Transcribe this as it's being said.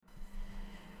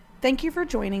Thank you for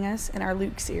joining us in our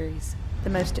Luke series, the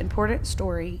most important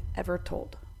story ever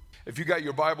told. If you got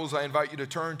your Bibles, I invite you to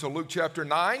turn to Luke chapter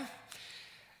 9.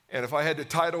 And if I had to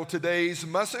title today's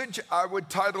message, I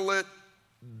would title it,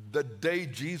 The Day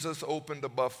Jesus Opened a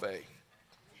Buffet.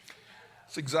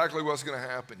 That's exactly what's going to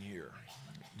happen here.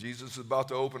 Jesus is about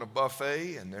to open a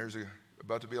buffet, and there's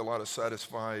about to be a lot of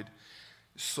satisfied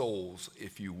souls,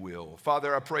 if you will.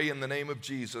 Father, I pray in the name of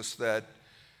Jesus that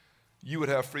you would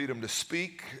have freedom to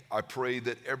speak. I pray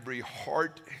that every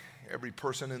heart, every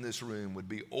person in this room would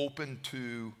be open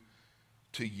to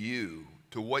you,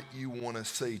 to what you want to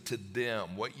say to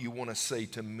them, what you want to say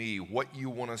to me, what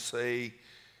you want to say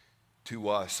to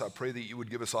us. I pray that you would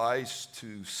give us eyes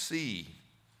to see.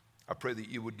 I pray that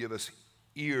you would give us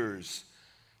ears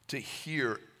to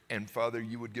hear. And Father,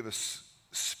 you would give us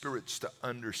spirits to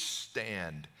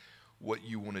understand what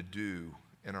you want to do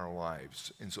in our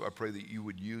lives. And so I pray that you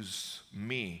would use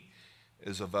me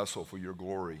as a vessel for your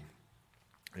glory.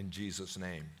 In Jesus'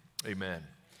 name, amen.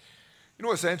 You know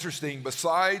what's interesting?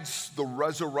 Besides the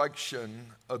resurrection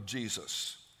of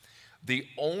Jesus, the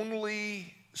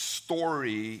only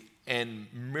story and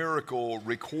miracle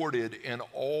recorded in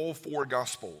all four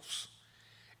Gospels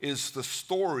is the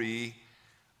story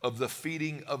of the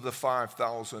feeding of the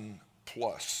 5,000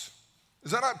 plus.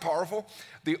 Is that not powerful?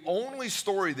 The only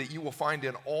story that you will find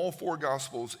in all four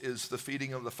Gospels is the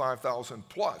feeding of the 5,000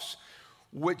 plus,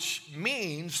 which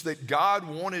means that God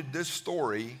wanted this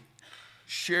story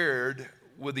shared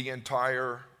with the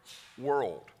entire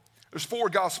world. There's four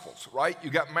Gospels, right? You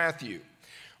got Matthew.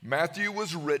 Matthew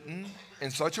was written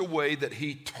in such a way that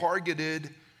he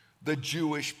targeted the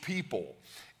Jewish people.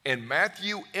 And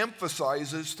Matthew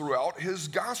emphasizes throughout his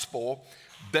gospel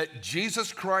that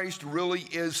Jesus Christ really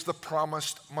is the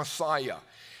promised Messiah.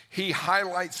 He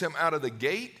highlights him out of the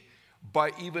gate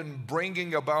by even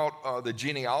bringing about the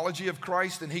genealogy of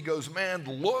Christ. And he goes, man,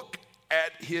 look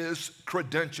at his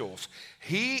credentials.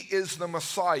 He is the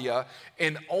Messiah,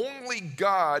 and only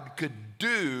God could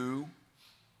do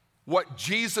what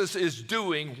Jesus is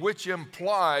doing, which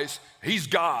implies he's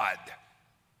God.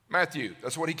 Matthew,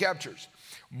 that's what he captures.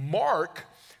 Mark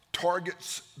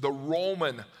targets the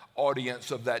Roman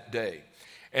audience of that day.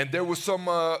 And there was some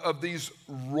of these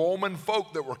Roman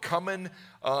folk that were coming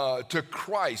to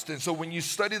Christ. And so when you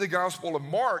study the Gospel of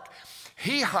Mark,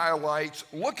 he highlights,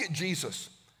 look at Jesus.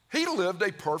 He lived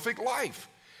a perfect life.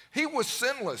 He was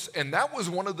sinless, and that was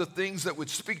one of the things that would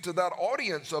speak to that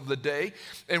audience of the day.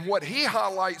 And what he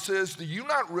highlights is, do you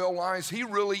not realize he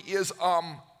really is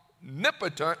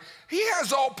omnipotent? He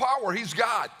has all power. He's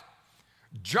God.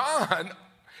 John,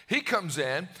 he comes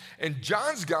in, and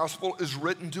John's gospel is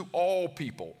written to all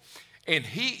people. And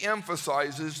he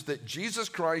emphasizes that Jesus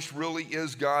Christ really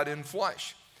is God in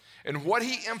flesh. And what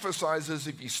he emphasizes,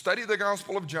 if you study the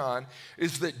Gospel of John,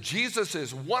 is that Jesus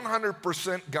is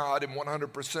 100% God and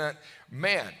 100%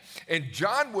 man. And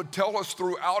John would tell us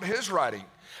throughout his writing,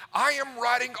 I am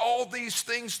writing all these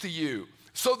things to you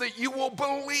so that you will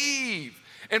believe.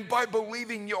 And by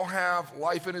believing, you'll have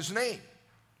life in his name.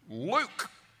 Luke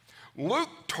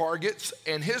targets,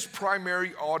 and his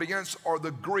primary audience are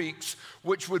the Greeks,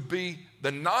 which would be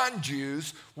the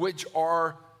non-Jews, which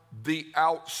are the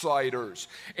outsiders.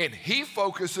 And he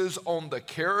focuses on the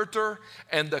character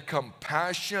and the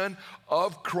compassion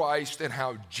of Christ and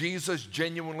how Jesus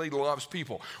genuinely loves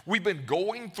people. We've been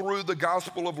going through the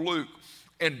Gospel of Luke,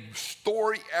 and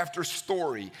story after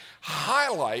story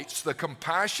highlights the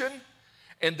compassion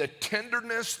and the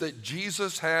tenderness that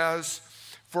Jesus has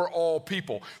for all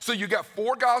people. So you got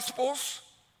four Gospels,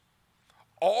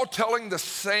 all telling the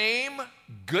same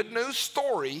good news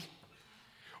story,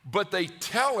 but they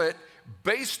tell it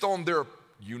based on their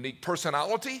unique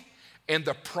personality and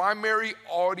the primary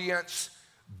audience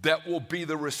that will be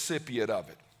the recipient of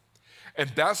it. And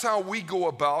that's how we go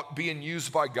about being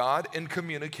used by God in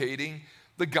communicating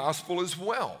the gospel as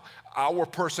well. Our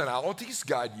personalities,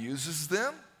 God uses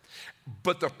them,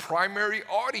 but the primary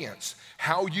audience,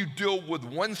 how you deal with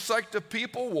one sect of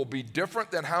people will be different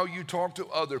than how you talk to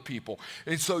other people.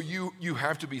 And so you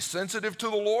have to be sensitive to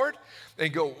the Lord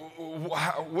and go,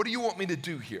 what do you want me to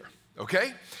do here?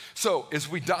 Okay? So as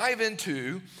we dive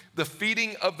into the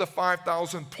feeding of the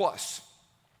 5,000 plus,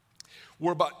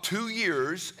 we're about 2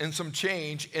 years and some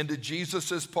change into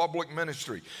Jesus' public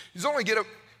ministry. He's going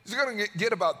to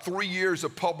get about 3 years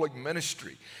of public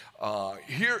ministry.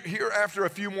 Here after a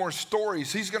few more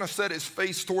stories, he's going to set his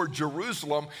face toward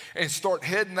Jerusalem and start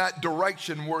heading that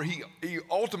direction where he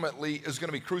ultimately is going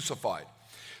to be crucified.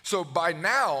 So by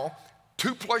now,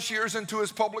 2+ years into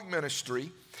his public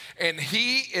ministry, and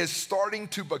he is starting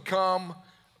to become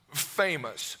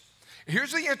famous.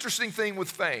 Here's the interesting thing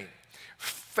with fame.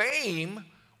 fame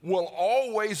will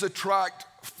always attract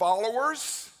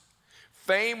followers.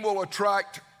 Fame will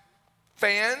attract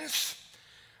fans.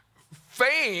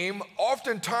 Fame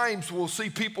oftentimes will see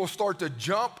people start to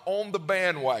jump on the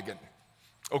bandwagon,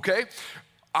 okay?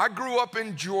 I grew up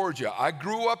in Georgia. I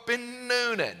grew up in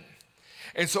Noonan.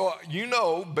 And so, you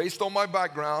know, based on my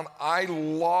background, I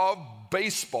love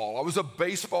baseball. I was a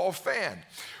baseball fan.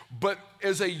 But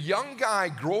as a young guy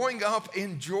growing up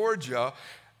in Georgia,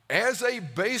 as a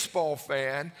baseball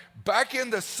fan, back in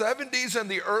the 70s and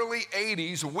the early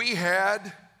 80s, we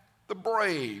had the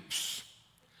Braves.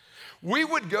 We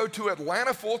would go to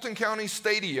Atlanta Fulton County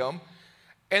Stadium,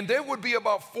 and there would be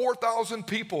about 4,000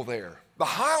 people there. The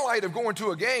highlight of going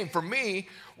to a game for me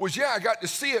was, I got to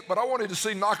see it, but I wanted to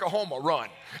see Nakahoma run.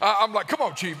 I'm like, come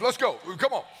on, Chief, let's go,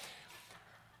 come on.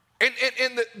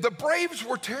 And the Braves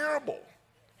were terrible.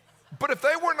 But if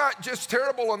they were not just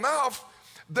terrible enough,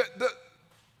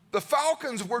 the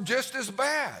Falcons were just as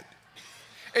bad.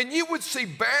 And you would see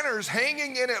banners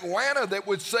hanging in Atlanta that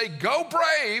would say, "Go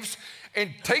Braves,"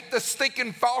 and "Take the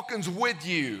stinking Falcons with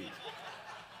you."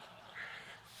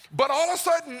 But all of a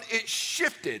sudden, it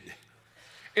shifted.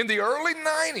 In the early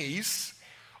 90s,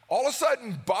 all of a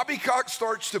sudden, Bobby Cox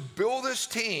starts to build this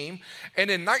team, and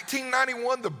in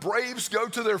 1991, the Braves go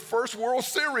to their first World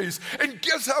Series, and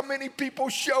guess how many people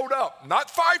showed up? Not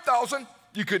 5,000,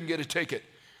 you couldn't get a ticket.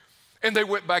 And they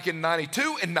went back in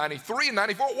 92, and 93, and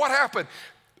 94. What happened?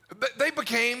 They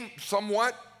became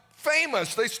somewhat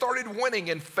famous. They started winning,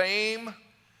 and fame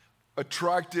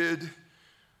attracted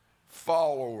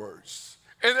followers.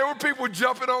 And there were people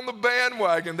jumping on the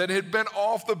bandwagon that had been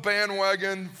off the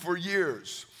bandwagon for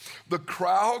years. The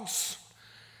crowds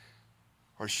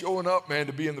are showing up, man,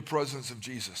 to be in the presence of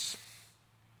Jesus.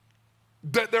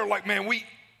 They're like, man, we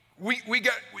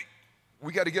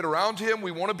got to get around him.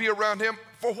 We want to be around him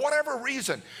for whatever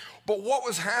reason. But what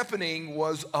was happening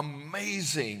was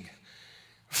amazing,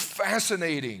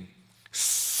 fascinating,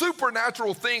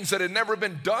 supernatural things that had never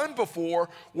been done before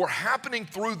were happening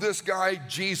through this guy,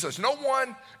 Jesus. No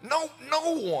one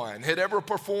had ever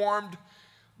performed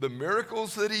the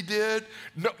miracles that he did.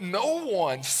 No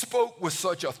one spoke with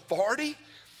such authority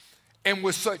and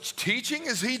with such teaching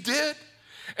as he did.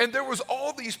 And there was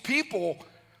all these people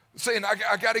saying,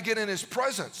 I got to get in his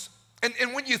presence.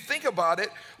 And when you think about it,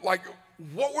 like,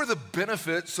 what were the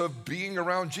benefits of being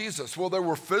around Jesus? Well, there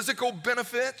were physical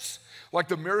benefits, like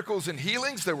the miracles and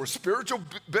healings. There were spiritual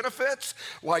benefits,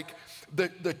 like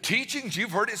the teachings.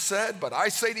 You've heard it said, but I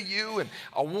say to you, and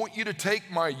I want you to take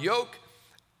my yoke.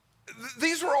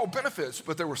 These were all benefits,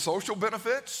 but there were social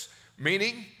benefits,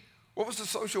 meaning, what was the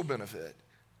social benefit?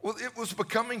 Well, it was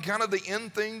becoming kind of the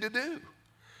end thing to do.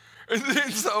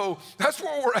 And so that's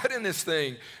where we're at in this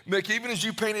thing, Nick. Even as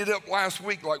you painted it up last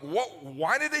week, like,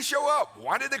 why did they show up?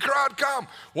 Why did the crowd come?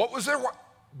 What was their?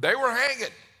 They were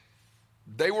hanging.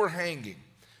 They were hanging.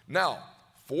 Now,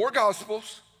 4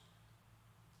 Gospels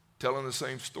telling the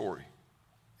same story.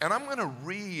 And I'm going to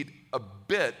read a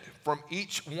bit from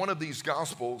each one of these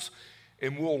Gospels,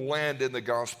 and we'll land in the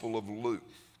Gospel of Luke.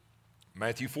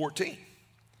 Matthew 14,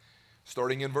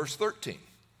 starting in verse 13.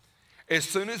 As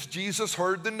soon as Jesus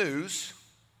heard the news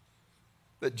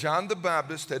that John the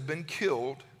Baptist had been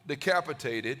killed,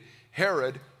 decapitated,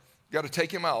 Herod got to take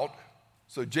him out,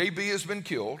 so JB has been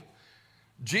killed,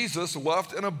 Jesus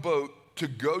left in a boat to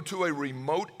go to a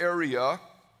remote area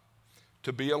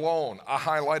to be alone. I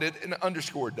highlighted and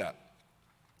underscored that.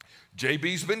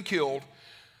 JB's been killed.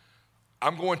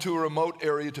 I'm going to a remote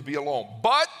area to be alone.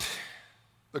 But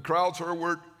the crowds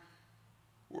heard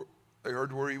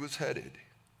where he was headed.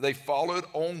 They followed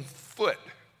on foot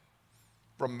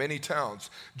from many towns.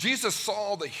 Jesus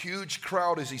saw the huge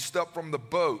crowd as he stepped from the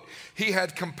boat. He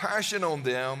had compassion on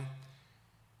them,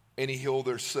 and he healed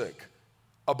their sick.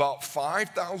 About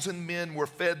 5,000 men were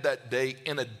fed that day,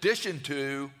 in addition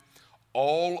to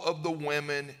all of the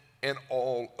women and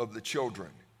all of the children.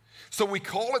 So we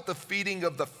call it the feeding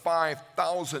of the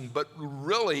 5,000, but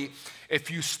really,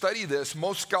 if you study this,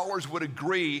 most scholars would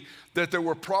agree that there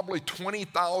were probably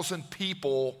 20,000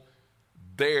 people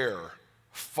there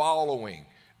following,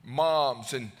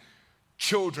 moms and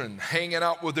children hanging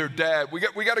out with their dad. We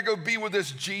got to go be with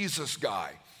this Jesus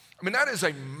guy. I mean, that is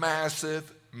a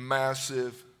massive,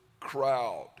 massive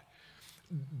crowd.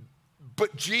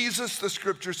 But Jesus, the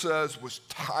scripture says, was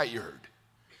tired.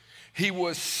 He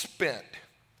was spent.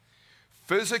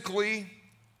 Physically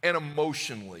and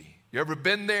emotionally. You ever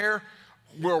been there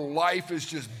where life has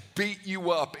just beat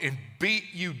you up and beat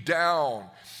you down?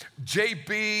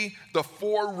 JB, the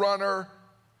forerunner,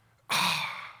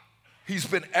 he's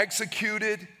been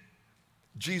executed.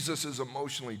 Jesus is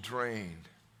emotionally drained.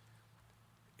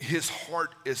 his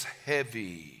heart is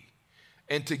heavy.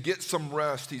 And to get some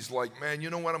rest, he's like, man, you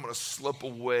know what? I'm going to slip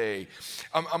away.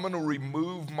 I'm going to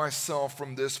remove myself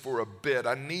from this for a bit.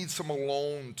 I need some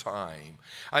alone time.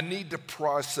 I need to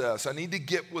process. I need to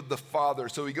get with the Father.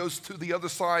 So he goes to the other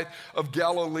side of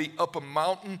Galilee up a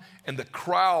mountain, and the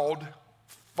crowd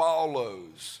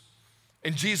follows.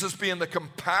 And Jesus, being the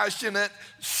compassionate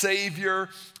Savior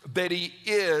that he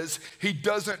is, he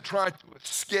doesn't try to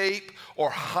escape or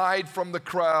hide from the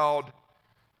crowd.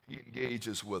 He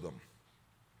engages with them.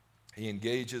 He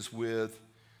engages with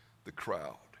the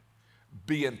crowd.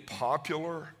 Being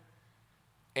popular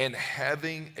and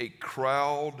having a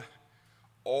crowd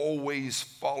always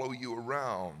follow you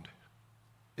around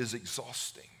is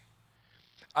exhausting.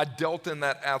 I dealt in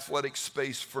that athletic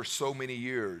space for so many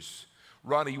years.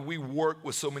 Ronnie, we worked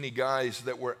with so many guys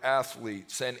that were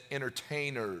athletes and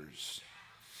entertainers.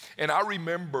 And I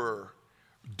remember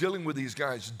dealing with these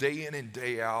guys day in and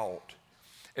day out.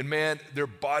 And man, their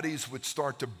bodies would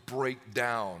start to break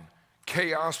down.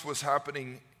 Chaos was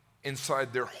happening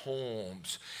inside their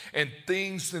homes. And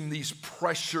things and these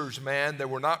pressures, man, they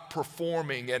were not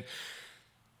performing. And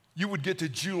you would get to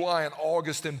July and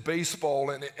August in baseball,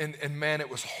 and man, it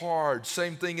was hard.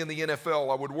 Same thing in the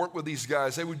NFL. I would work with these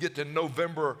guys. They would get to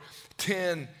November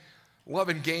 10,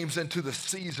 11 games into the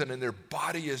season, and their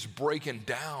body is breaking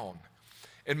down.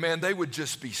 And man, they would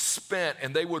just be spent,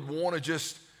 and they would want to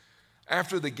just,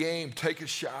 after the game, take a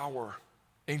shower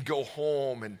and go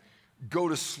home and go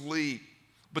to sleep.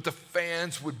 But the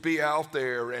fans would be out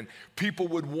there, and people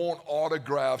would want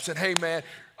autographs. And hey, man,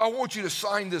 I want you to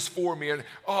sign this for me. And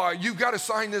you got to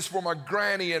sign this for my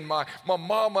granny and my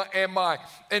mama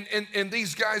and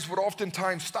these guys would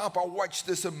oftentimes stop. I watched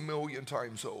this a million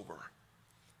times over.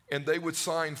 And they would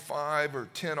sign 5 or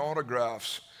 10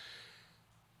 autographs,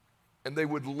 and they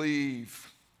would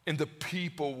leave. And the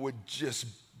people would just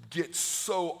get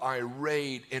so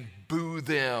irate and boo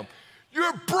them.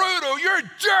 You're brutal, you're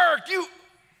a jerk, you.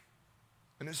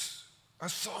 And I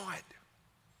saw it.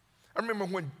 I remember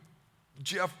when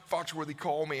Jeff Foxworthy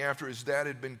called me after his dad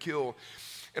had been killed,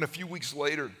 and a few weeks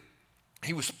later,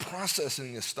 he was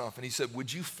processing this stuff, and he said,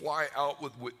 would you fly out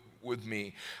with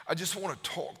me? I just want to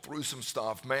talk through some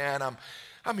stuff. Man,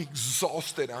 I'm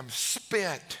exhausted, I'm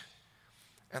spent.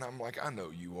 And I'm like, I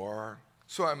know you are.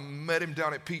 So I met him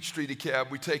down at Peachtree DeKalb.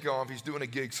 We take off. He's doing a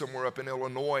gig somewhere up in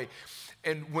Illinois.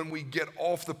 And when we get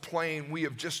off the plane, we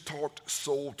have just talked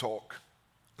soul talk.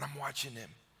 And I'm watching him.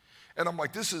 And I'm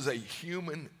like, this is a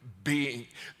human being.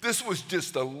 This was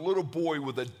just a little boy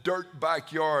with a dirt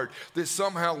backyard that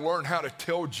somehow learned how to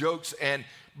tell jokes and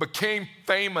became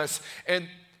famous. And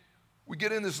we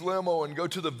get in this limo and go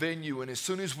to the venue. And as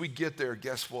soon as we get there,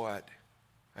 guess what?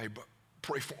 Hey,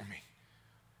 pray for me,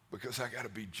 because I got to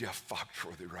be Jeff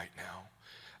Foxworthy right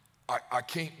now. I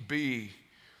can't be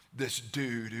this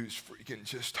dude who's freaking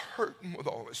just hurting with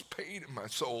all this pain in my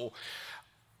soul.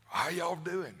 How y'all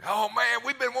doing? Oh, man,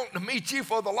 we've been wanting to meet you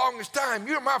for the longest time.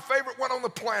 You're my favorite one on the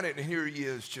planet. And here he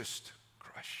is, just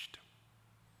crushed.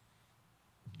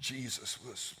 Jesus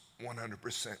was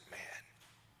 100% man.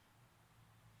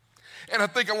 And I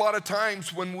think a lot of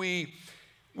times when we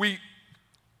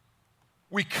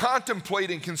contemplate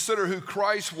and consider who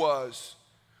Christ was,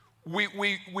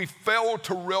 we fail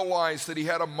to realize that he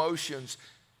had emotions,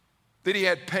 that he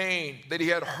had pain, that he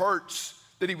had hurts,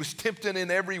 that he was tempted in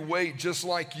every way, just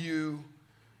like you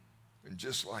and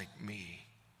just like me.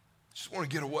 Just want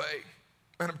to get away,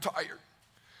 and I'm tired.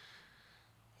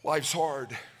 Life's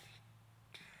hard.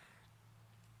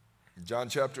 In John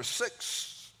chapter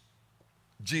 6,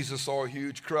 Jesus saw a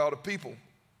huge crowd of people.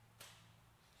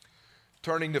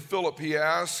 Turning to Philip, he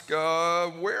asked,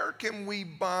 where can we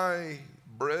buy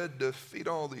bread to feed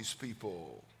all these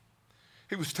people?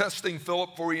 He was testing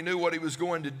Philip, for he knew what he was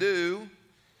going to do.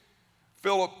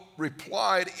 Philip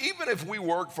replied, even if we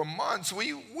worked for months,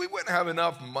 we wouldn't have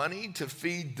enough money to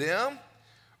feed them.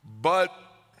 But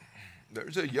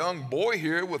there's a young boy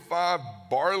here with 5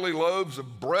 barley loaves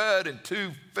of bread and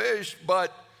 2 fish,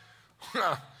 but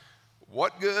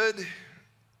what good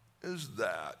is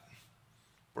that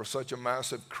for such a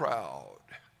massive crowd?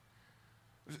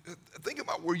 Think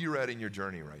about where you're at in your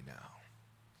journey right now.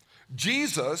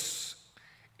 Jesus,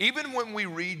 even when we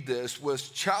read this, was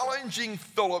challenging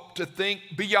Philip to think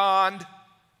beyond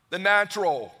the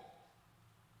natural.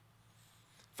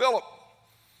 Philip,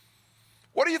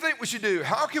 what do you think we should do?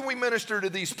 How can we minister to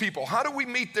these people? How do we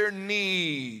meet their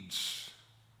needs?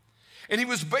 And he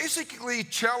was basically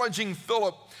challenging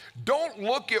Philip, don't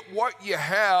look at what you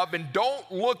have and don't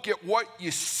look at what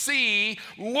you see.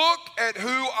 Look at who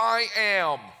I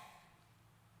am.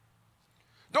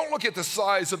 Don't look at the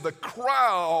size of the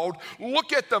crowd.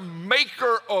 Look at the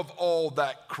maker of all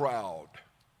that crowd.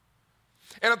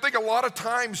 And I think a lot of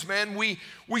times, man, we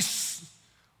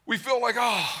feel like,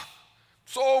 oh, I'm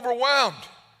so overwhelmed.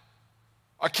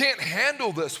 I can't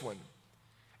handle this one.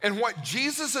 And what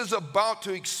Jesus is about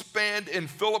to expand in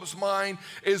Philip's mind,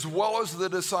 as well as the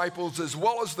disciples, as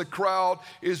well as the crowd,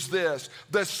 is this: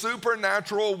 the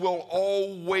supernatural will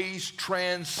always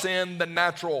transcend the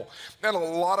natural. And a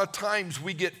lot of times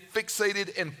we get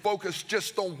fixated and focused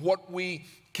just on what we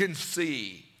can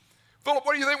see. Philip,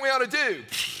 what do you think we ought to do?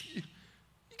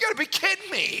 You got to be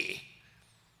kidding me.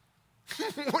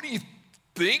 What do you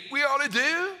think we ought to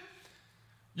do?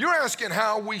 You're asking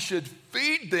how we should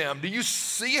feed them. Do you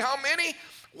see how many?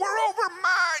 We're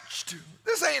overmatched.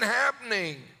 This ain't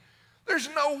happening. There's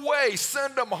no way.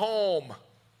 Send them home.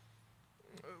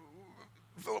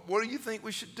 Philip, what do you think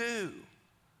we should do?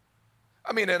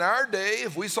 I mean, in our day,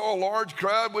 if we saw a large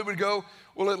crowd, we would go,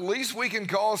 well, at least we can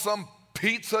call some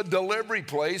pizza delivery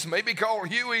place, maybe call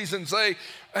Huey's and say,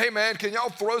 hey, man, can y'all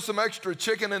throw some extra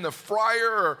chicken in the fryer?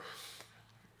 Or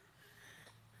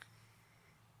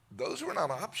those were not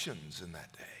options in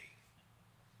that day.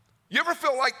 You ever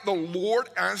feel like the Lord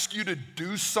asked you to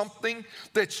do something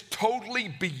that's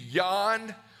totally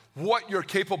beyond what your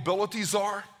capabilities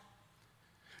are?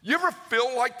 You ever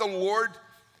feel like the Lord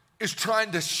is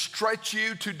trying to stretch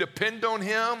you to depend on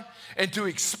Him and to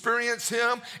experience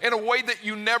Him in a way that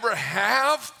you never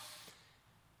have?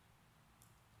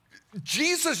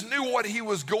 Jesus knew what He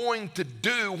was going to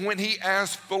do when He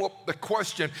asked Philip the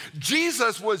question.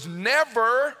 Jesus was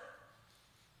never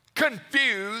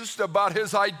confused about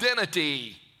His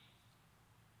identity.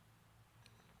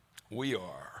 We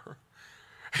are.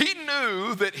 He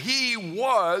knew that He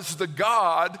was the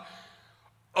God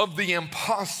of the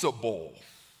impossible.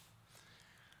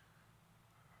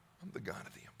 I'm the God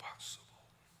of the impossible.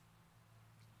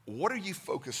 What are you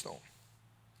focused on?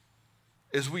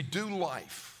 As we do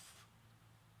life,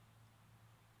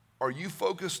 are you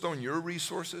focused on your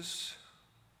resources?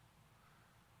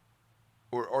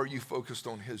 Or are you focused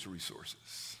on His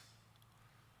resources?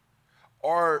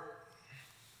 Are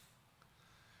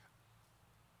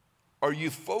you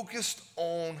focused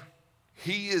on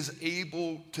He is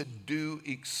able to do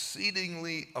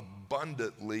exceedingly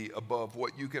abundantly above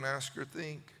what you can ask or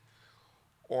think?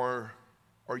 Or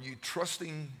are you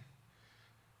trusting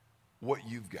what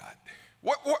you've got?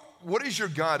 What is your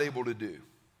God able to do?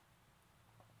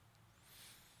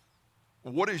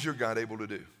 What is your God able to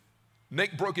do?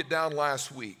 Nick broke it down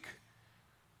last week,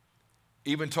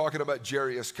 even talking about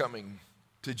Jairus coming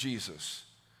to Jesus.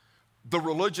 The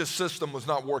religious system was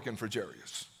not working for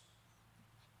Jairus.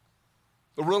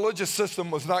 The religious system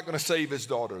was not going to save his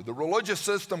daughter. The religious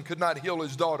system could not heal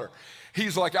his daughter.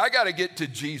 He's like, I got to get to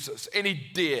Jesus. And he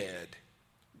did,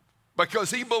 because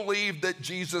he believed that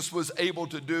Jesus was able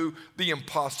to do the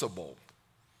impossible.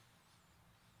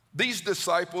 These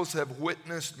disciples have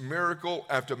witnessed miracle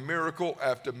after miracle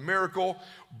after miracle,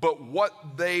 but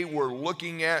what they were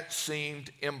looking at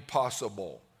seemed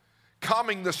impossible.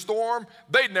 Calming the storm,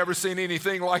 they'd never seen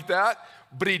anything like that,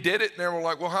 but he did it, and they were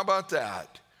like, well, how about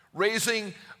that?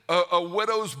 Raising a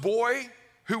widow's boy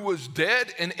who was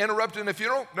dead and interrupting the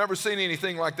funeral, never seen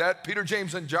anything like that. Peter,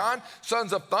 James, and John,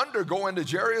 sons of thunder, go into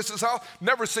Jairus' house,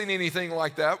 never seen anything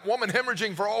like that. Woman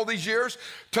hemorrhaging for all these years,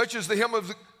 touches the hem of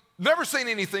the... Never seen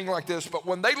anything like this, but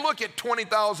when they look at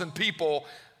 20,000 people,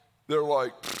 they're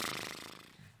like,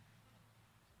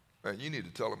 man, you need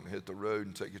to tell them to hit the road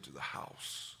and take it to the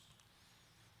house.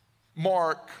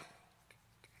 Mark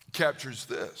captures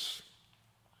this.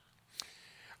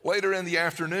 Later in the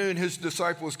afternoon, his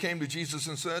disciples came to Jesus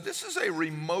and said, this is a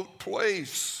remote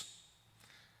place.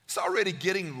 It's already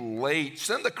getting late.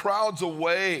 Send the crowds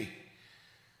away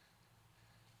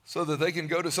so that they can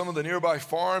go to some of the nearby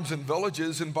farms and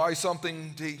villages and buy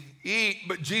something to eat.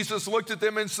 But Jesus looked at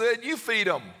them and said, you feed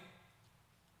them.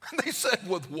 And they said,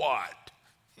 with what?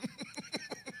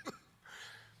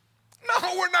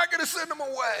 No, we're not going to send them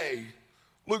away.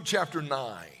 Luke chapter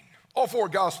 9. All four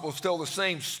Gospels tell the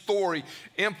same story,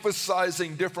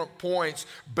 emphasizing different points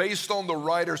based on the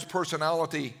writer's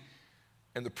personality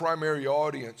and the primary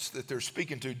audience that they're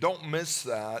speaking to. Don't miss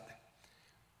that.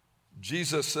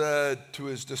 Jesus said to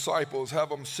his disciples, have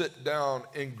them sit down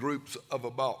in groups of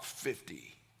about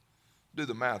 50. Do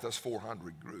the math, that's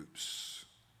 400 groups.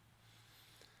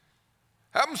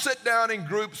 Have them sit down in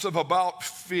groups of about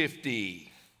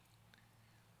 50.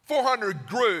 400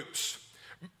 groups.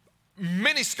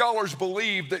 Many scholars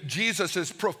believe that Jesus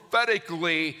is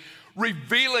prophetically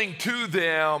revealing to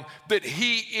them that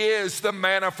he is the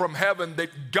manna from heaven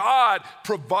that God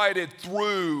provided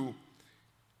through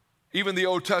Even the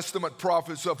Old Testament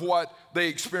prophets of what they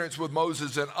experienced with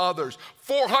Moses and others.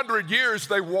 400 years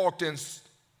they walked in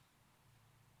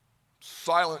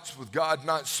silence with God,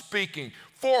 not speaking.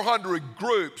 400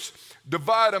 groups,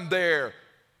 divide them there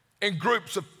in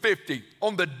groups of 50.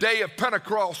 On the day of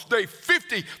Pentecost, day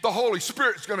 50, the Holy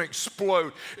Spirit's going to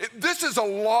explode. This is a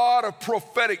lot of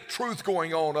prophetic truth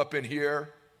going on up in here.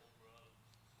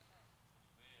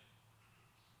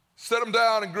 Set them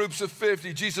down in groups of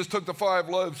 50. Jesus took the 5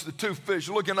 loaves, the 2 fish,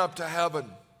 looking up to heaven.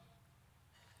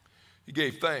 He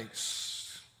gave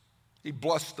thanks. He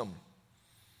blessed them,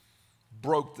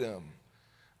 broke them,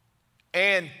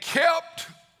 and kept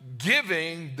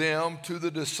giving them to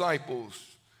the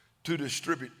disciples to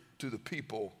distribute to the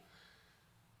people.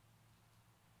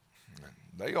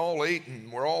 They all ate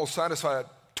and were all satisfied.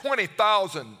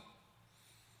 20,000.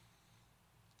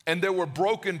 And there were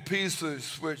broken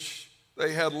pieces which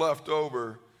they had left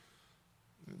over,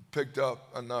 picked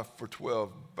up enough for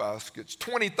 12 baskets.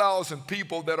 20,000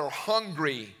 people that are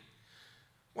hungry.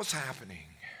 What's happening?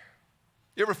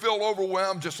 You ever feel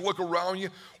overwhelmed? Just look around you.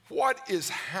 What is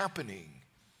happening?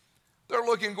 They're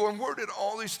looking, going, where did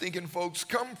all these thinking folks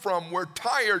come from? We're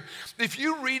tired. If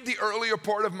you read the earlier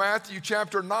part of Matthew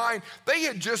chapter 9, they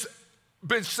had just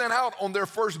been sent out on their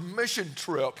first mission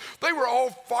trip. They were all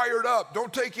fired up.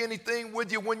 Don't take anything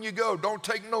with you when you go. Don't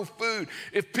take no food.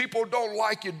 If people don't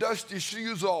like you, dust your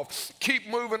shoes off. Keep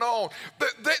moving on.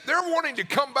 They're wanting to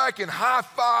come back and high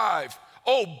five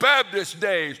old Baptist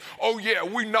days. Oh yeah,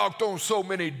 we knocked on so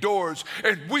many doors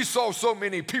and we saw so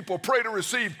many people pray to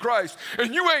receive Christ,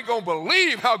 and you ain't gonna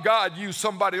believe how God used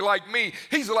somebody like me.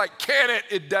 He's like, can it?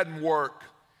 It doesn't work.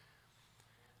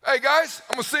 Hey guys,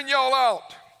 I'm gonna send y'all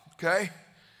out. Okay?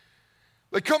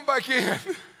 They come back in.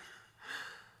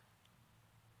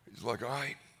 He's like, all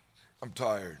right, I'm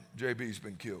tired. JB's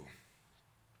been killed.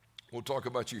 We'll talk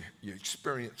about your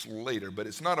experience later, but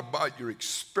it's not about your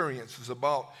experience. It's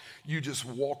about you just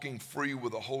walking free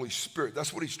with the Holy Spirit.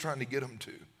 That's what he's trying to get them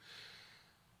to.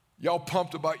 Y'all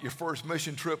pumped about your first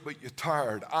mission trip, but you're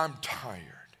tired. I'm tired.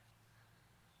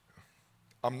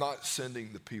 I'm not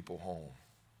sending the people home.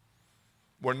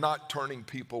 We're not turning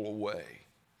people away.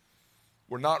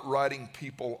 We're not writing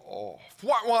people off.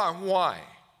 Why?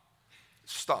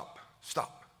 Stop.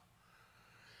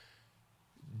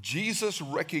 Jesus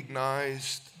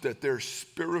recognized that their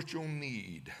spiritual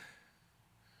need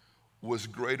was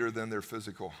greater than their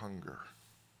physical hunger.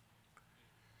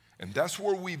 And that's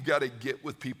where we've got to get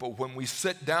with people. When we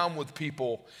sit down with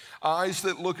people, eyes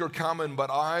that look are common,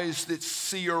 but eyes that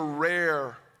see are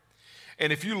rare.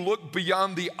 And if you look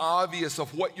beyond the obvious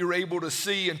of what you're able to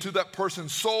see into that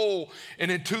person's soul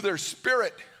and into their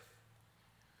spirit,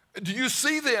 do you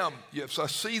see them? Yes, I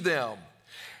see them.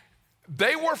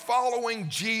 They were following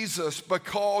Jesus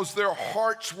because their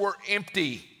hearts were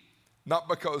empty, not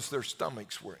because their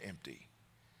stomachs were empty.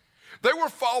 They were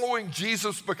following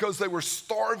Jesus because they were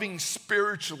starving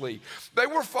spiritually. They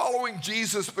were following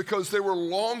Jesus because they were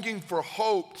longing for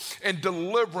hope and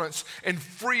deliverance and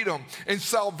freedom and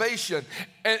salvation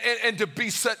and to be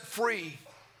set free.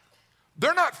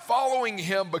 They're not following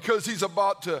him because he's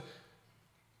about to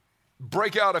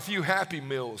break out a few Happy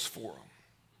Meals for them.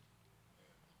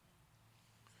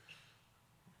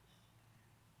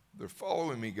 They're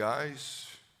following me, guys,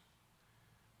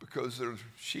 because they're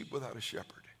sheep without a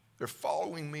shepherd. They're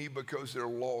following me because they're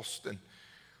lost and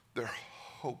they're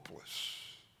hopeless.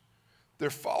 They're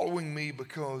following me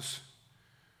because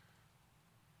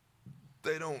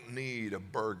they don't need a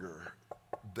burger.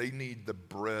 They need the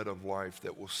bread of life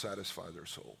that will satisfy their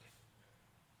soul.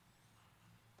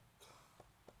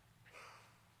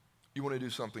 You want to do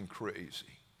something crazy?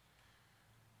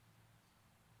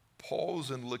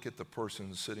 Pause and look at the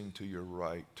person sitting to your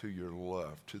right, to your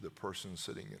left, to the person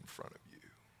sitting in front of you.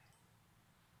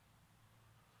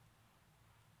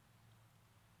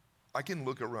 I can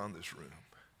look around this room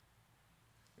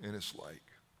and it's like,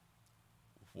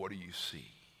 what do you see?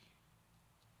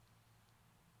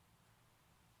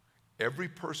 Every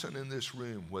person in this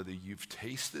room, whether you've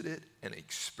tasted it and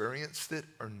experienced it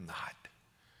or not,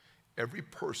 every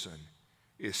person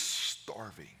is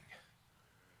starving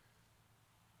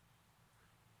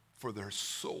for their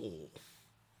soul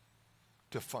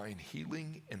to find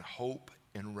healing and hope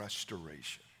and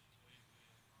restoration.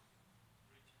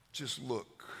 Just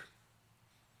look.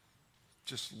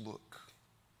 Just look.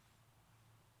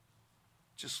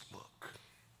 Just look.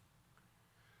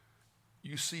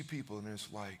 You see people and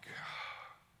it's like,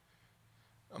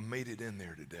 I made it in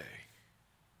there today.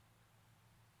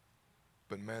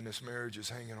 But man, this marriage is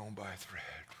hanging on by a thread.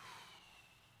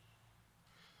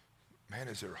 Man,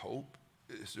 is there hope?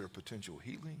 Is there potential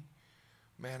healing?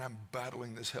 Man, I'm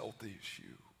battling this health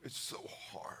issue. It's so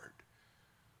hard.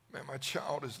 Man, my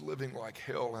child is living like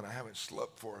hell and I haven't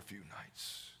slept for a few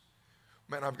nights.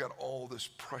 Man, I've got all this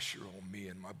pressure on me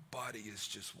and my body is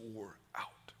just wore out.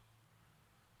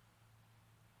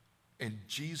 And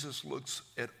Jesus looks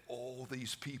at all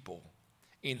these people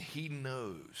and he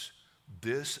knows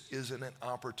this isn't an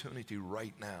opportunity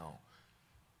right now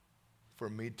for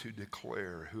me to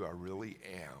declare who I really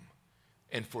am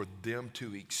and for them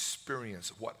to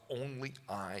experience what only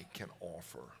I can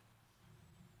offer.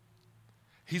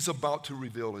 He's about to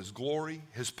reveal his glory,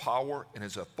 his power, and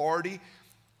his authority.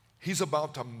 He's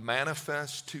about to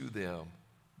manifest to them,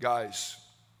 guys,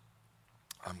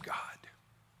 I'm God.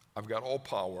 I've got all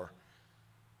power.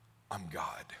 I'm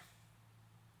God.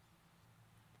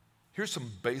 Here's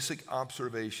some basic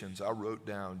observations I wrote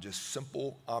down, just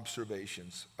simple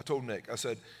observations. I told Nick, I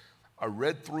said, I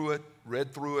read through it.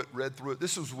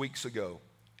 This was weeks ago.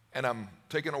 And I'm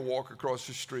taking a walk across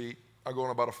the street. I go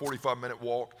on about a 45-minute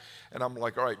walk. And I'm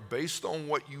like, all right, based on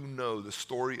what you know, the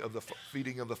story of the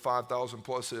feeding of the 5,000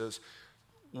 plus is,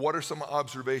 what are some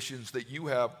observations that you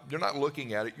have? You're not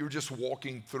looking at it. You're just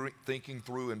walking through, thinking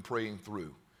through, and praying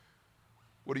through.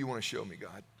 What do you want to show me,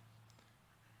 God?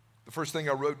 The first thing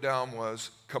I wrote down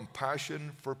was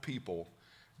compassion for people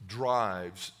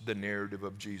drives the narrative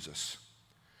of Jesus.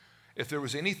 If there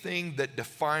was anything that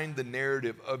defined the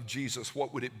narrative of Jesus,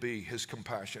 what would it be? His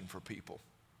compassion for people.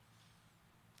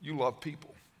 You love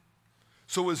people.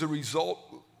 So as a result,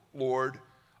 Lord,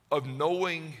 of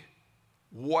knowing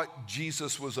what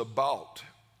Jesus was about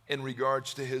in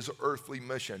regards to his earthly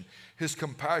mission, his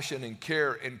compassion and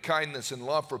care and kindness and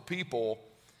love for people,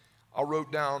 I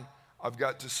wrote down, I've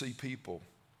got to see people.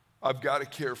 I've got to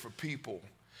care for people.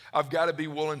 I've got to be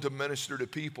willing to minister to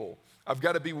people. I've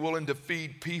got to be willing to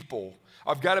feed people.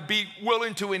 I've got to be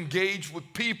willing to engage with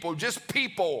people, just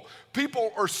people.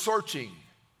 People are searching.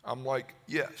 I'm like,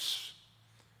 yes.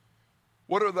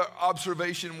 What other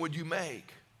observation would you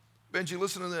make? Benji,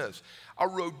 listen to this. I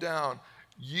wrote down,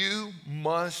 you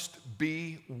must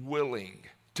be willing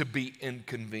to be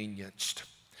inconvenienced.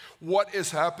 What is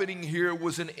happening here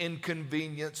was an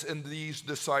inconvenience in these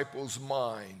disciples'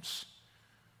 minds.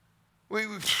 We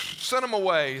sent them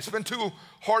away. It's been too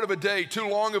hard of a day, too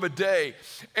long of a day.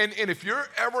 And if you're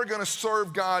ever going to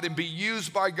serve God and be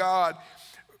used by God,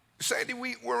 Sandy,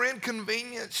 we're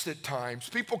inconvenienced at times.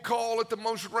 People call at the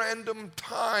most random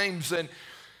times. And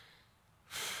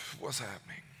what's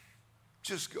happening?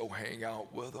 Just go hang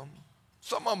out with them.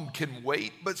 Some of them can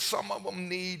wait, but some of them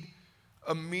need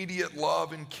immediate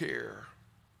love and care.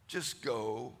 Just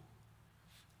go.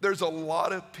 There's a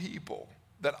lot of people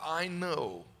that I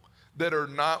know that are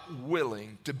not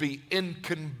willing to be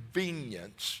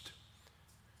inconvenienced.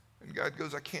 And God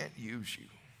goes, I can't use you.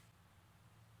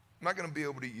 I'm not going to be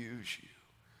able to use you.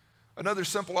 Another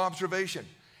simple observation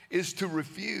is to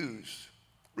refuse.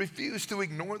 Refuse to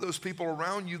ignore those people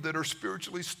around you that are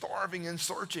spiritually starving and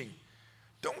searching.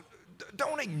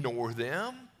 Don't ignore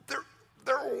them.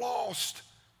 They're lost.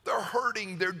 They're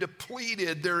hurting. They're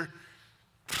depleted.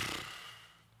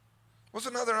 What's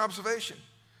another observation?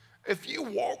 If you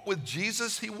walk with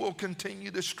Jesus, he will continue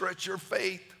to stretch your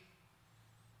faith.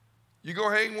 You go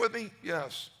hang with me?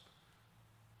 Yes.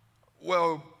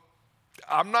 Well,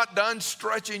 I'm not done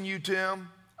stretching you, Tim.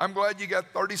 I'm glad you got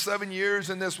 37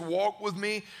 years in this walk with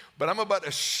me, but I'm about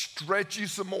to stretch you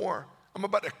some more. I'm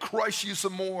about to crush you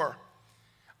some more.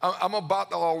 I'm about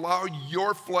to allow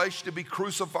your flesh to be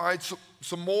crucified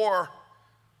some more.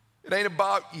 It ain't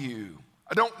about you.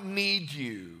 I don't need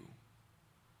you.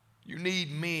 You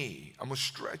need me. I'm going to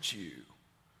stretch you.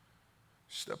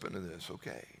 Step into this,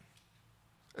 okay?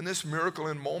 And this miracle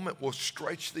in moment will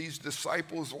stretch these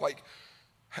disciples like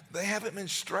they haven't been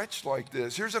stretched like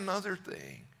this. Here's another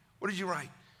thing. What did you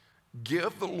write?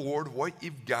 Give the Lord what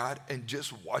you've got and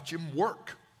just watch him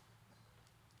work.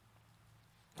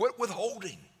 Quit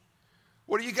withholding.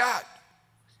 What do you got?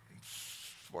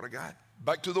 That's what I got.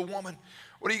 Back to the woman.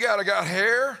 What do you got? I got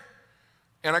hair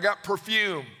and I got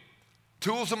perfume.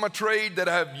 Tools of my trade that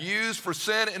I have used for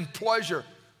sin and pleasure.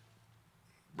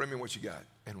 Bring me what you got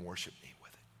and worship me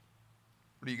with it.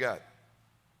 What do you got?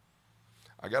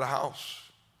 I got a house.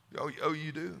 Oh,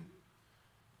 you do?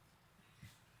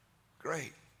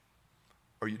 Great.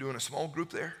 Are you doing a small group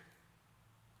there?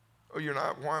 Oh, you're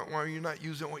not? Why are you not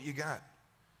using what you got?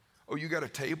 Oh, you got a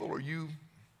table? Are you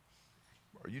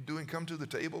doing come to the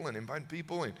table and invite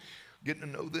people and getting to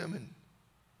know them? And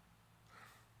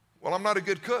well, I'm not a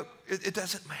good cook. It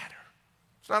doesn't matter.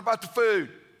 It's not about the food.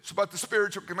 It's about the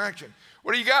spiritual connection.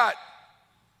 What do you got?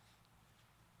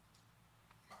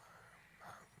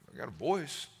 I got a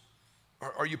voice.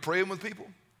 Are you praying with people?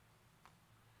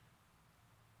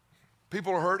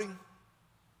 People are hurting.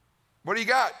 What do you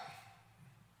got?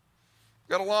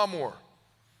 Got a lawnmower.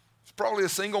 There's probably a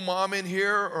single mom in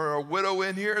here or a widow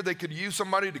in here that could use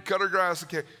somebody to cut her grass.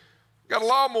 Okay. Got a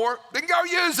lawnmower. Then go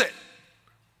use it.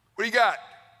 What do you got?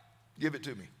 Give it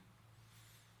to me.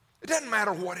 It doesn't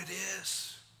matter what it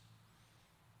is.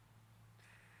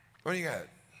 What do you got?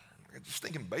 I'm just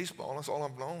thinking baseball. That's all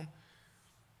I've known.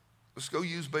 Let's go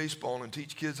use baseball and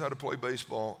teach kids how to play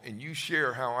baseball, and you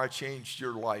share how I changed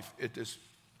your life at this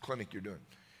clinic you're doing.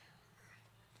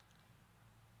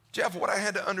 Jeff, what I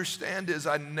had to understand is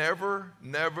I never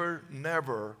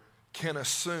can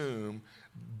assume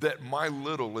that my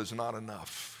little is not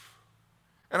enough.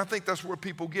 And I think that's where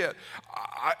people get.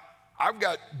 I've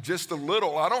got just a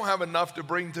little. I don't have enough to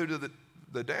bring to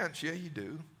the dance. Yeah, you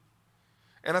do.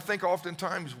 And I think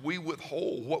oftentimes we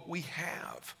withhold what we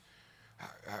have.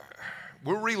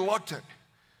 We're reluctant.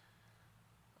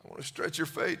 I want to stretch your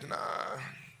faith. Nah,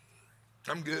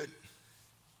 I'm good.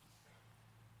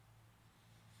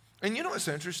 And you know what's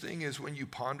interesting is when you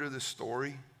ponder this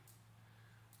story,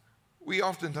 we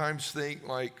oftentimes think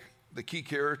like the key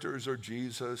characters are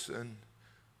Jesus and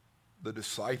the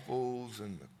disciples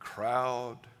and the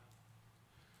crowd.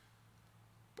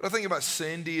 But I think about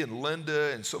Cindy and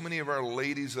Linda and so many of our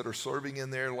ladies that are serving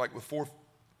in there, like with 4,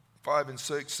 5, and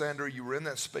 6. Sandra, you were in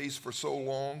that space for so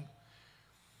long.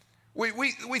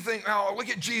 We think, oh, look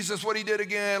at Jesus, what he did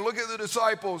again. Look at the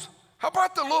disciples. How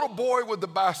about the little boy with the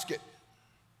basket?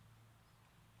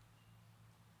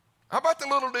 How about the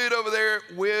little dude over there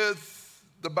with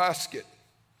the basket?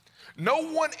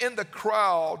 No one in the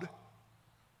crowd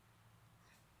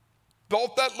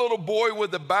thought that little boy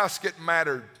with the basket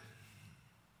mattered.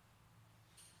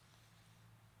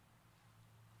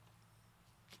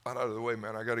 Out of the way,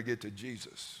 man, I got to get to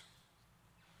Jesus.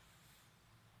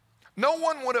 No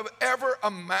one would have ever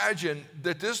imagined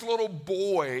that this little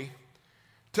boy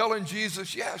telling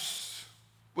Jesus yes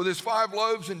with his 5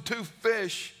 loaves and 2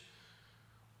 fish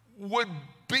would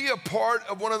be a part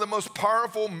of one of the most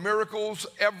powerful miracles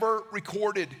ever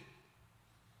recorded.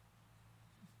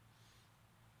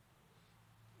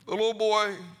 The little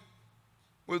boy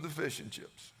with the fish and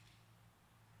chips.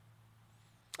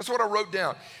 That's what I wrote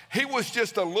down. He was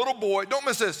just a little boy. Don't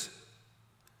miss this.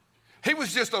 He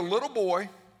was just a little boy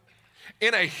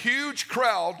in a huge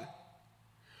crowd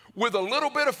with a little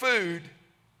bit of food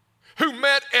who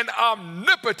met an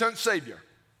omnipotent Savior.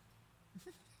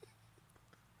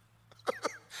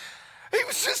 He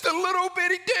was just a little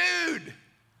bitty dude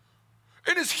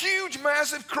in this huge,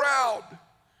 massive crowd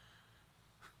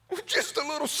with just a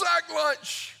little sack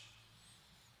lunch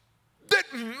that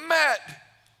met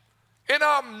an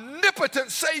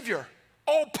omnipotent Savior,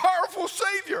 all-powerful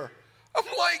Savior. I'm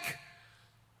like,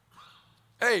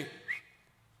 hey,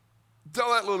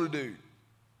 tell that little dude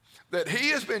that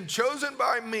he has been chosen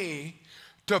by me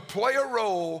to play a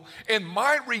role in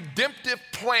my redemptive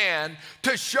plan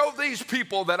to show these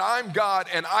people that I'm God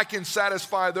and I can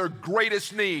satisfy their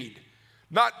greatest need.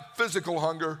 Not physical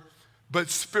hunger, but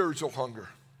spiritual hunger.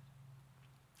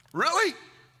 Really?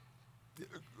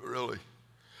 Really?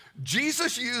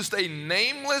 Jesus used a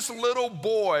nameless little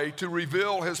boy to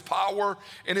reveal his power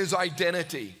and his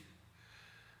identity.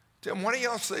 Tim, why do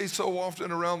y'all say so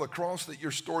often around the cross that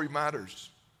your story matters?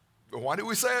 Why do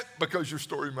we say it? Because your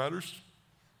story matters.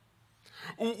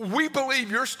 We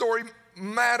believe your story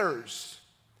matters,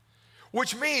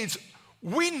 which means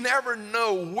we never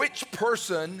know which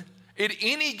person at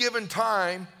any given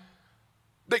time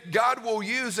that God will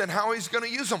use and how he's going to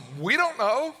use them. We don't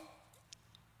know.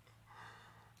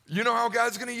 You know how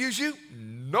God's going to use you?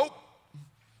 Nope.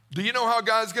 Do you know how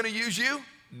God's going to use you?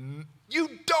 You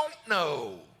don't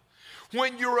know.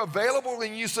 When you're available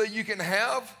and you say you can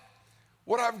have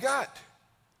what I've got.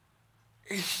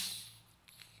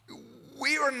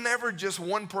 We are never just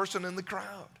one person in the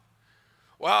crowd.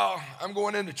 Well, I'm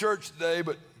going into church today,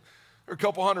 but there are a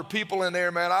couple hundred people in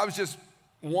there, man. I was just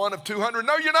one of 200.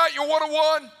 No, you're not. You're one of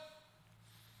one.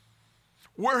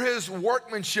 We're his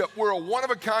workmanship. We're a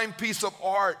one-of-a-kind piece of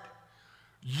art.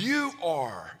 You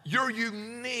are. You're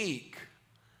unique.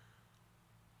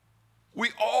 We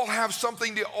all have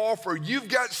something to offer. You've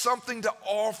got something to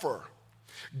offer.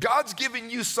 God's giving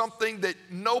you something that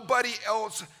nobody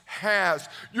else has.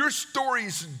 Your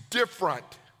story's different.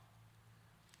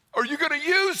 Are you going to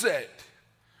use it?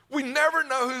 We never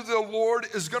know who the Lord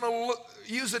is going to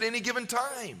use at any given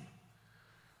time.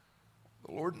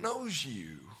 The Lord knows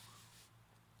you.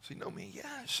 Does he know me?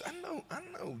 Yes, I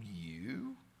know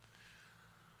you.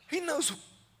 He knows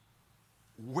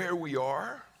where we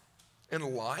are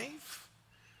in life.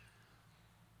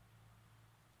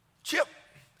 Chip,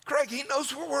 Craig, he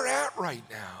knows where we're at right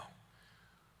now.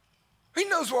 He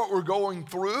knows what we're going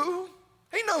through.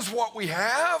 He knows what we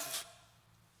have.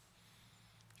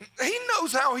 He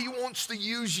knows how he wants to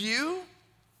use you.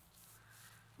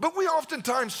 But we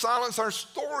oftentimes silence our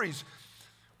stories.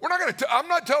 I'm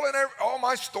not telling all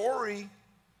my story.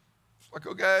 It's like,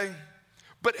 okay.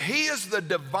 But he is the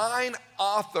divine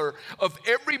author of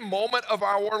every moment of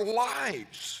our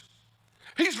lives.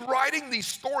 He's writing these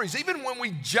stories. Even when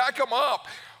we jack them up,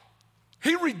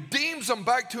 he redeems them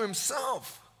back to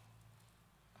himself.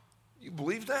 You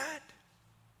believe that?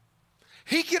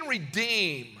 He can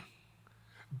redeem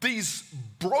these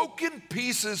broken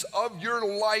pieces of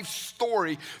your life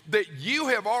story that you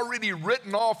have already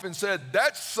written off and said,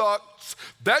 that sucks,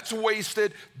 that's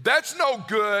wasted, that's no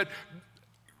good.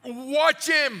 Watch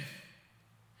him.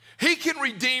 He can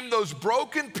redeem those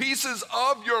broken pieces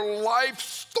of your life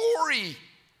story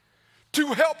to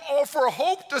help offer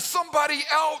hope to somebody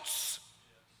else.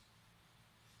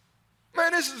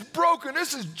 Man, this is broken,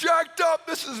 this is jacked up,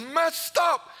 this is messed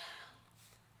up.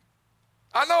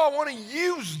 I know I want to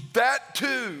use that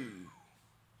too.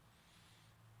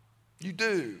 You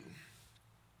do.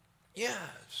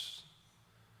 Yes.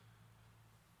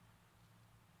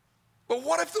 But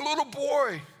what if the little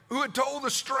boy who had told the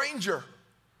stranger,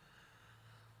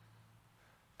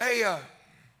 hey,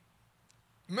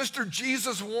 Mr.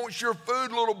 Jesus wants your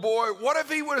food, little boy. What if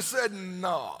he would have said,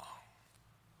 no?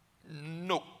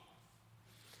 Nope.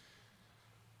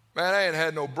 Man, I ain't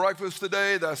had no breakfast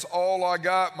today. That's all I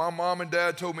got. My mom and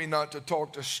dad told me not to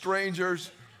talk to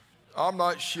strangers. I'm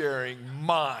not sharing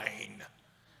mine.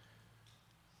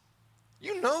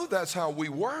 You know that's how we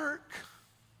work.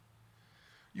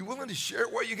 You willing to share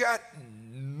what you got?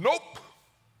 Nope.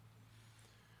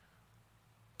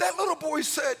 That little boy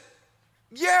said,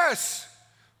 yes,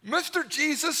 Mr.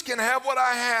 Jesus can have what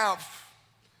I have.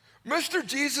 Mr.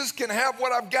 Jesus can have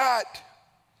what I've got.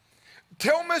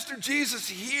 Tell Mr. Jesus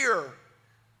here.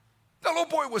 That little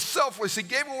boy was selfless. He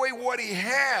gave away what he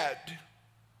had.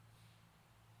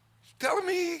 Tell him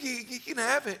he can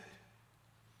have it.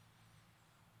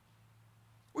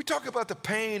 We talk about the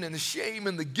pain and the shame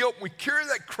and the guilt. We carry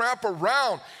that crap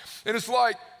around. And it's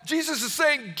like Jesus is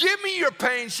saying, give me your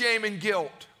pain, shame, and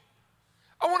guilt.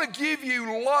 I want to give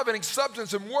you love and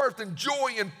acceptance and worth and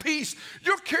joy and peace.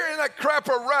 You're carrying that crap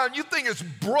around. You think it's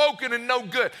broken and no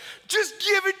good. Just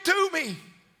give it to me.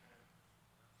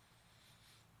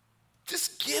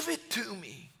 Just give it to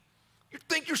me. You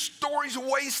think your story's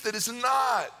wasted. It's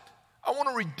not. I want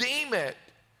to redeem it.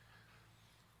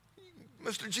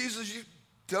 Mr. Jesus, you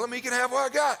tell him he can have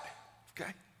what I got.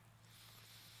 Okay?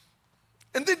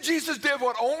 And then Jesus did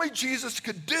what only Jesus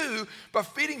could do by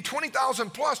feeding 20,000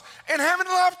 plus and having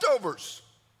leftovers.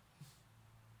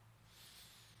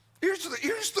 Here's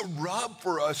the rub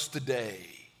for us today.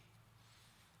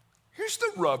 Here's the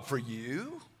rub for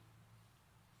you.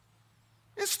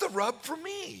 It's the rub for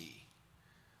me.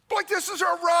 Like, this is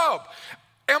our rub.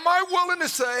 Am I willing to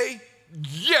say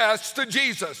yes to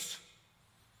Jesus?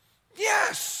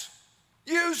 Yes.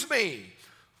 Use me.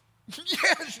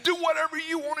 Yes, do whatever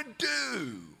you want to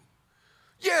do.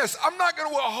 Yes, I'm not going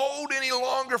to withhold any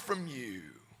longer from you.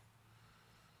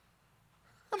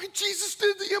 I mean, Jesus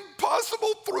did the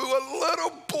impossible through a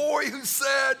little boy who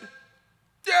said,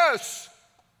 yes,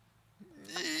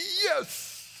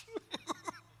 yes.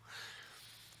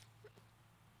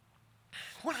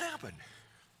 What happened?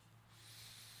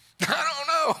 I don't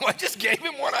know. I just gave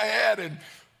him what I had, and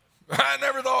I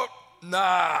never thought,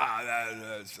 nah,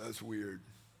 that's weird.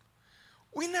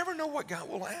 We never know what God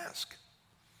will ask.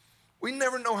 We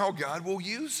never know how God will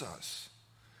use us.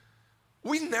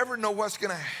 We never know what's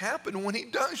going to happen when he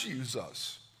does use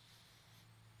us.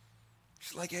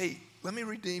 It's like, hey, let me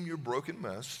redeem your broken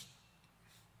mess.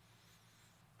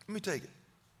 Let me take it.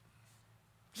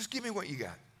 Just give me what you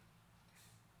got.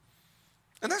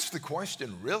 And that's the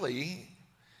question, really.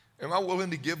 Am I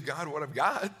willing to give God what I've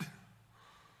got?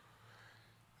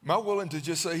 Am I willing to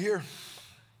just say, here?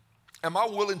 Am I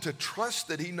willing to trust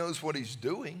that he knows what he's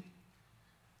doing?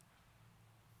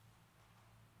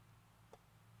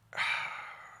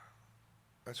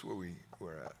 That's where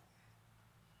we're at.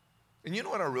 And you know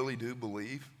what I really do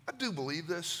believe? I do believe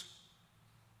this.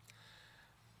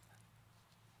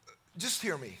 Just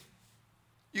hear me.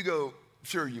 You go,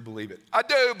 sure, you believe it. I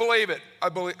do believe it. I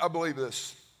believe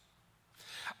this.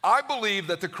 I believe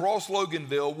that the Cross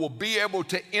Loganville will be able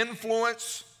to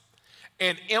influence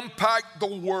and impact the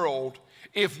world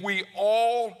if we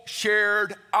all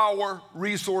shared our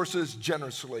resources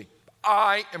generously.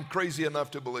 I am crazy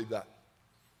enough to believe that.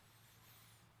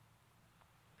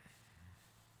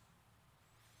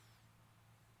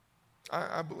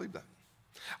 I believe that.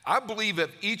 I believe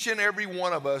if each and every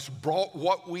one of us brought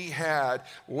what we had,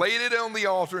 laid it on the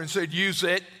altar and said, use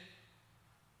it,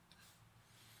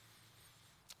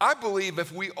 I believe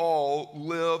if we all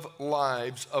live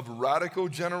lives of radical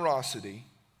generosity,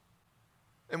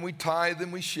 and we tithe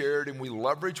and we shared and we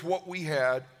leverage what we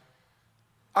had,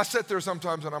 I sit there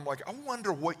sometimes and I'm like, I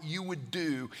wonder what you would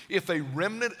do if a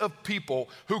remnant of people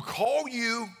who call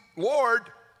you Lord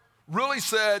really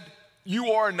said,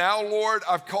 you are now Lord,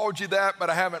 I've called you that, but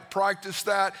I haven't practiced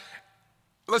that.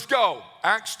 Let's go.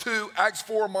 Acts 2, Acts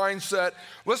 4 mindset.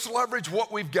 Let's leverage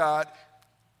what we've got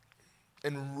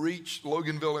and reach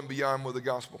Loganville and beyond with the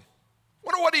gospel.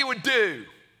 Wonder what he would do.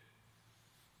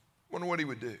 Wonder what he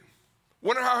would do.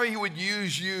 Wonder how he would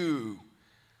use you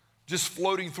just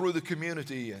floating through the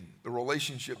community and the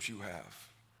relationships you have.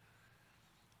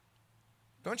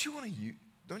 Don't you want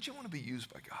to be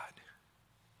used by God?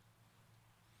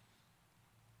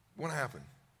 What happened?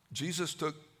 Jesus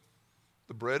took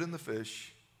the bread and the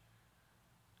fish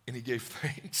and he gave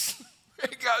thanks.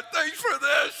 Hey, God, thanks for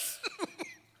this.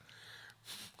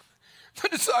 The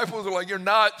disciples are like, you're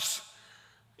nuts.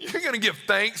 You're going to give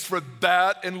thanks for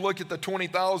that and look at the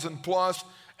 20,000 plus,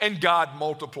 and God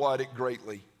multiplied it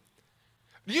greatly.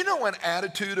 Do you know an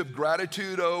attitude of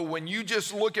gratitude, when you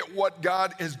just look at what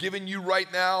God has given you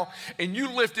right now and you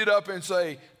lift it up and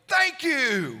say, thank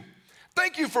you.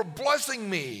 Thank you for blessing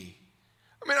me.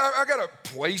 I mean, I got a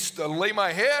place to lay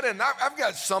my head and I've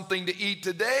got something to eat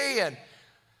today, and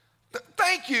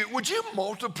thank you. Would you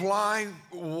multiply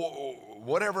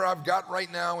whatever I've got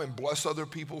right now and bless other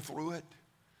people through it?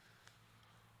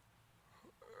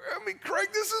 I mean, Craig,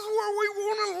 this is where we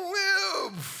want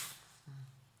to live.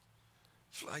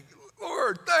 It's like,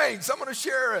 Lord, thanks. I'm going to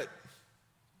share it.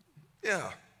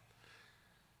 Yeah.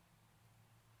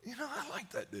 You know, I like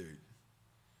that dude.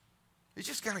 He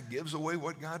just kind of gives away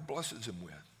what God blesses him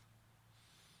with.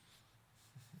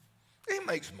 He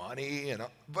makes money,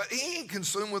 but he ain't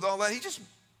consumed with all that. He just,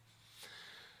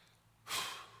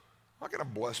 how can I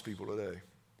bless people today?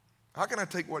 How can I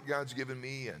take what God's given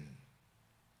me and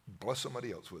bless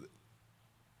somebody else with it?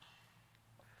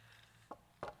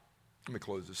 Let me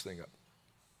close this thing up.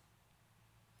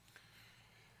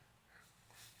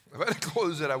 If I had to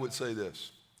close it, I would say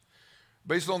this.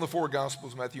 Based on the four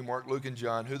Gospels, Matthew, Mark, Luke, and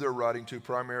John, who they're writing to,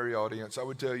 primary audience, I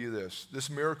would tell you this. This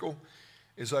miracle,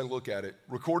 as I look at it,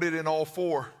 recorded in all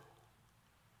four,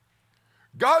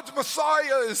 God's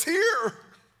Messiah is here.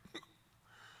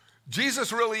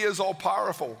 Jesus really is all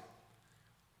powerful.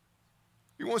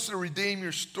 He wants to redeem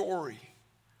your story.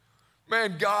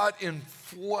 Man, God in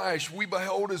flesh, we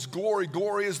behold his glory.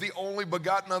 Glory is the only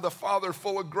begotten of the Father,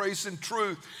 full of grace and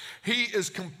truth. He is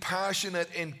compassionate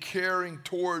and caring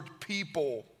toward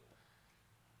people.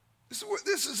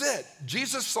 This is it.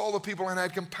 Jesus saw the people and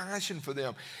had compassion for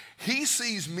them. He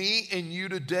sees me and you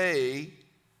today,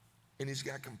 and he's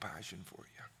got compassion for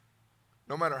you.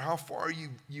 No matter how far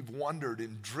you've wandered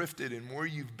and drifted and where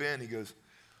you've been, he goes,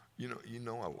 you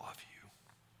know I love you.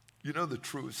 You know the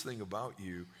truest thing about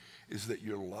you is that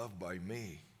you're loved by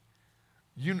me.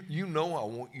 You know I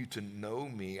want you to know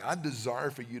me. I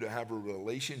desire for you to have a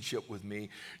relationship with me.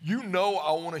 You know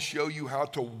I want to show you how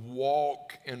to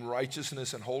walk in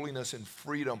righteousness and holiness and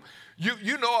freedom.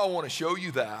 You know I want to show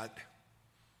you that.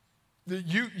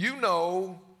 You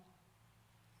know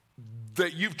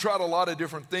that you've tried a lot of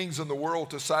different things in the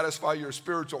world to satisfy your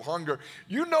spiritual hunger.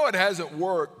 You know it hasn't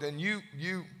worked, and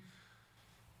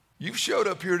You've showed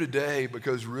up here today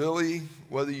because really,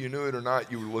 whether you knew it or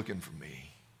not, you were looking for me.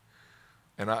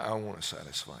 And I want to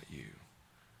satisfy you.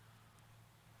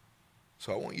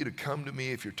 So I want you to come to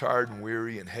me if you're tired and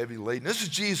weary and heavy laden. This is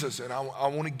Jesus, and I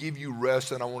want to give you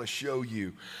rest, and I want to show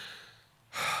you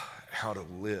how to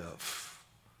live.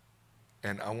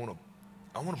 And I want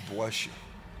to bless you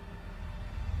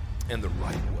in the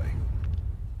right way.